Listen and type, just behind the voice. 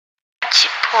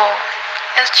Tipo,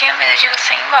 eu tinha medo de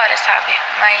você ir embora, sabe?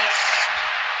 Mas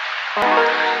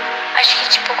acho que,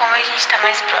 tipo, como a gente tá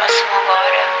mais próximo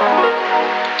agora,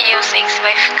 e eu sei que você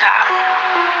vai ficar,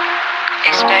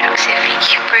 eu espero que você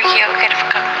fique, porque eu quero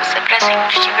ficar com você pra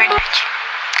sempre, de verdade.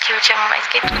 Que eu te amo mais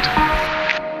que tudo.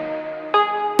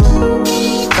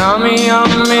 Call me on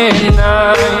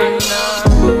midnight,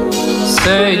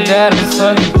 say that I'm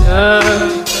fucking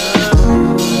up.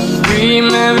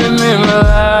 Remember me my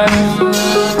life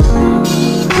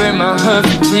with my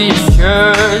huffy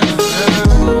t-shirt.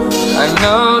 I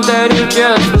know that you're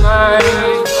just mine,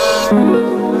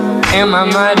 and my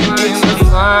mind is so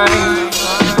fine,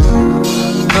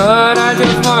 but I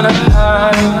just wanna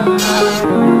hide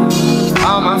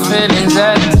all my feelings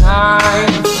at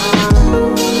times.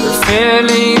 The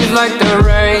feelings like the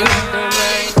rain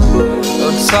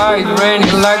outside,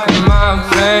 raining like a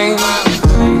mountain.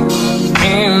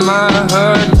 In my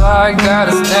heart I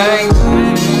gotta stay.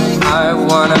 I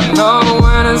wanna know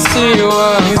when I see you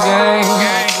again.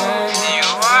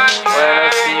 When I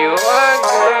see you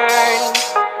again,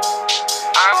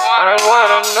 I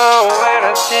wanna know when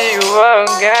I see you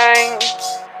again.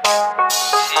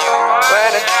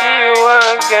 When I see you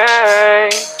again.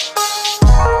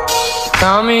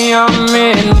 Call me on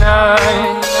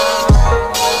midnight,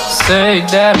 say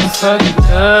that I'm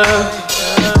fucked up.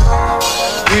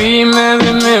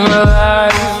 Remember me my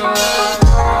life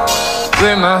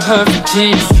with my huffy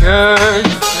t-shirt.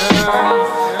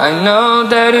 I know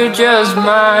that you're just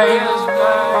mine,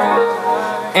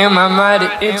 and my mind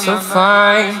it's so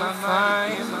fine,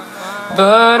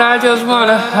 but I just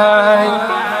wanna hide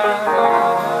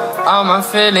all my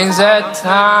feelings at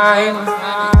times.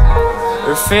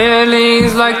 The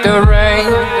feelings like the rain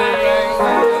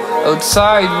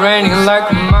outside, raining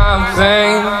like a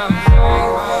mountain.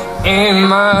 In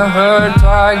my heart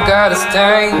I gotta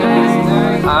stay.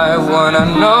 I wanna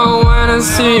know when I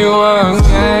see you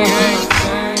again.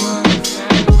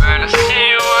 When I see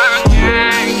you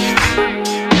again,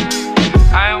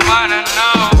 I wanna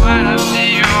know when I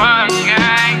see you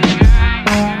again.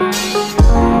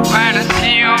 When I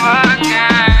see you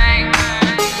again.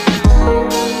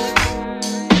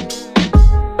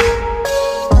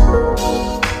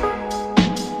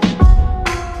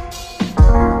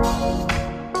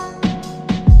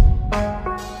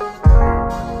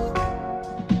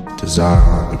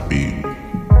 Desire.